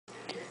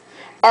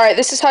Alright,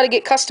 this is how to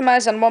get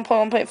customized on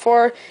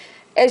 1.1.4.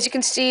 As you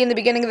can see in the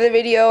beginning of the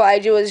video, I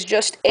was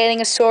just adding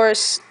a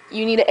source.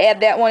 You need to add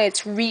that one.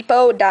 It's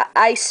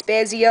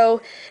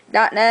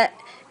repo.ispazio.net,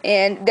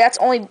 and that's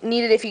only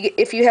needed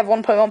if you have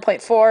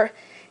 1.1.4,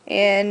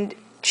 and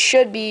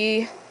should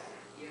be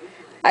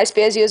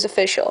iSpazio's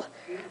official.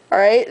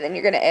 Alright, then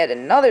you're going to add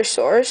another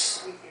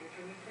source,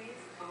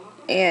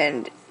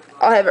 and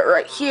I'll have it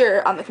right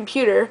here on the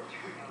computer,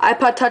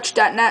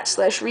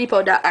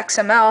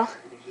 iPodTouch.net/repo.xml.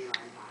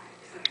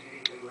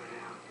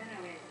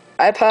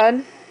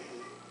 iPod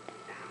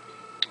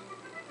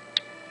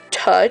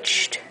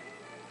touched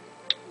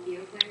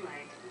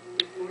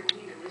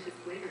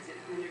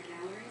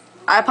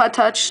iPod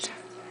touched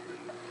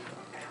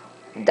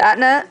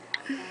 .net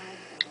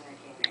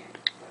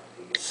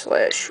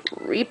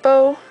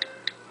 /repo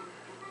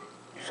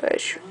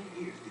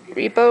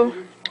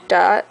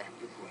dot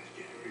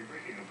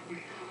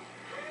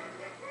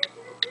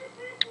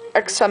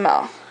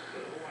XML.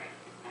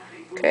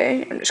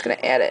 Okay, I'm just gonna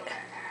add it.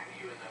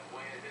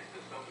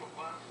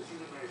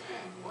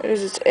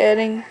 There's its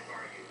adding.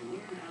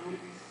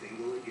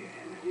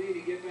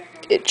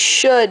 It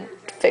should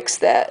fix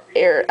that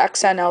error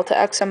XNL to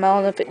XML,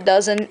 and if it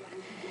doesn't,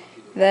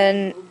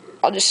 then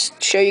I'll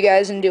just show you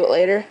guys and do it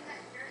later.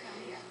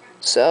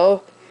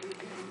 So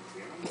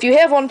if you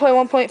have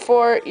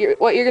 1.1.4,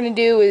 what you're going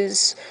to do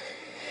is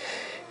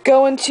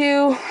go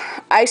into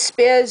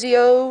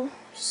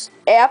iSpazio's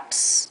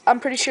apps, I'm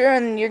pretty sure,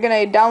 and you're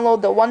going to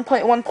download the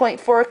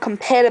 1.1.4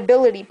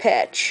 compatibility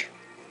patch.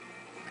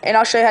 And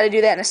I'll show you how to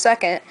do that in a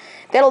second.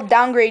 That'll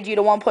downgrade you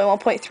to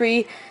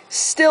 1.1.3,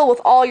 still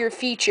with all your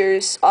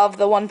features of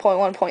the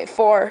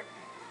 1.1.4.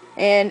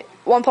 And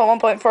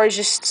 1.1.4 is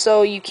just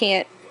so you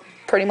can't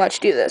pretty much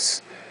do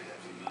this.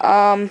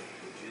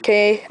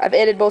 Okay, I've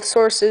added both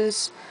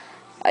sources.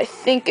 I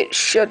think it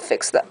should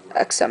fix the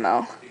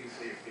XML.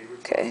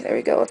 Okay, there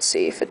we go. Let's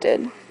see if it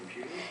did.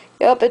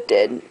 Yep, it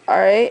did.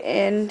 Alright,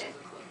 and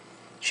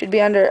should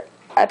be under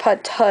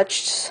iPod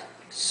Touch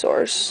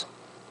source.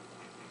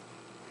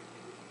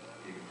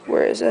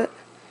 Where is it?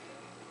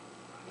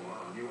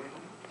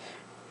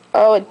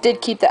 Oh, it did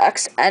keep the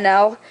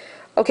XNL.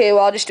 Okay,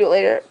 well, I'll just do it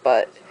later,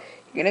 but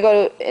you're going to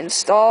go to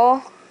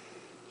install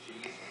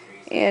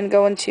and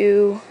go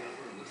into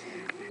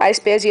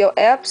iSpazio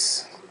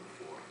apps,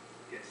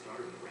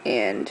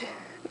 and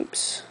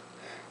oops,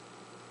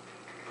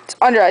 it's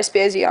under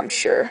iSpazio, I'm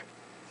sure.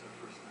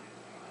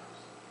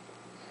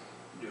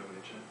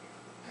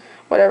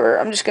 Whatever,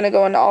 I'm just going to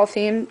go into all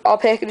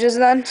packages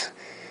then.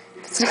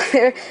 It's not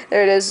there.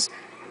 There it is.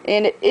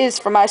 And it is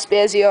from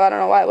iSpazio. I don't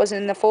know why it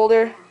wasn't in the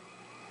folder.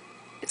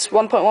 It's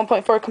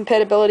 1.1.4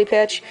 compatibility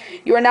patch.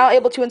 You are now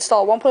able to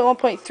install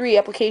 1.1.3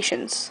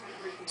 applications.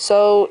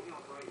 So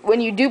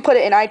when you do put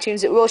it in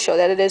iTunes, it will show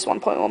that it is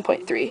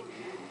 1.1.3.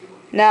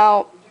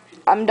 Now,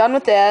 I'm done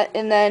with that,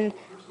 and then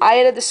I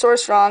added the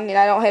source wrong, and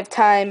I don't have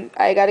time.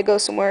 I gotta go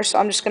somewhere, so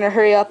I'm just gonna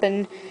hurry up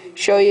and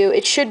show you.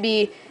 It should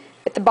be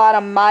at the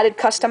bottom, modded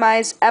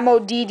customize,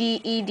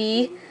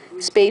 MODDED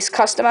space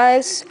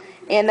customize,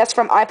 and that's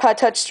from iPod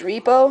Touch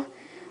repo.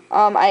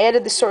 I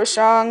added the source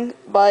wrong,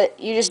 but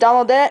you just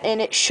download that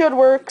and it should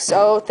work.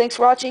 So thanks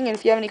for watching, and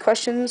if you have any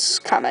questions,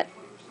 comment.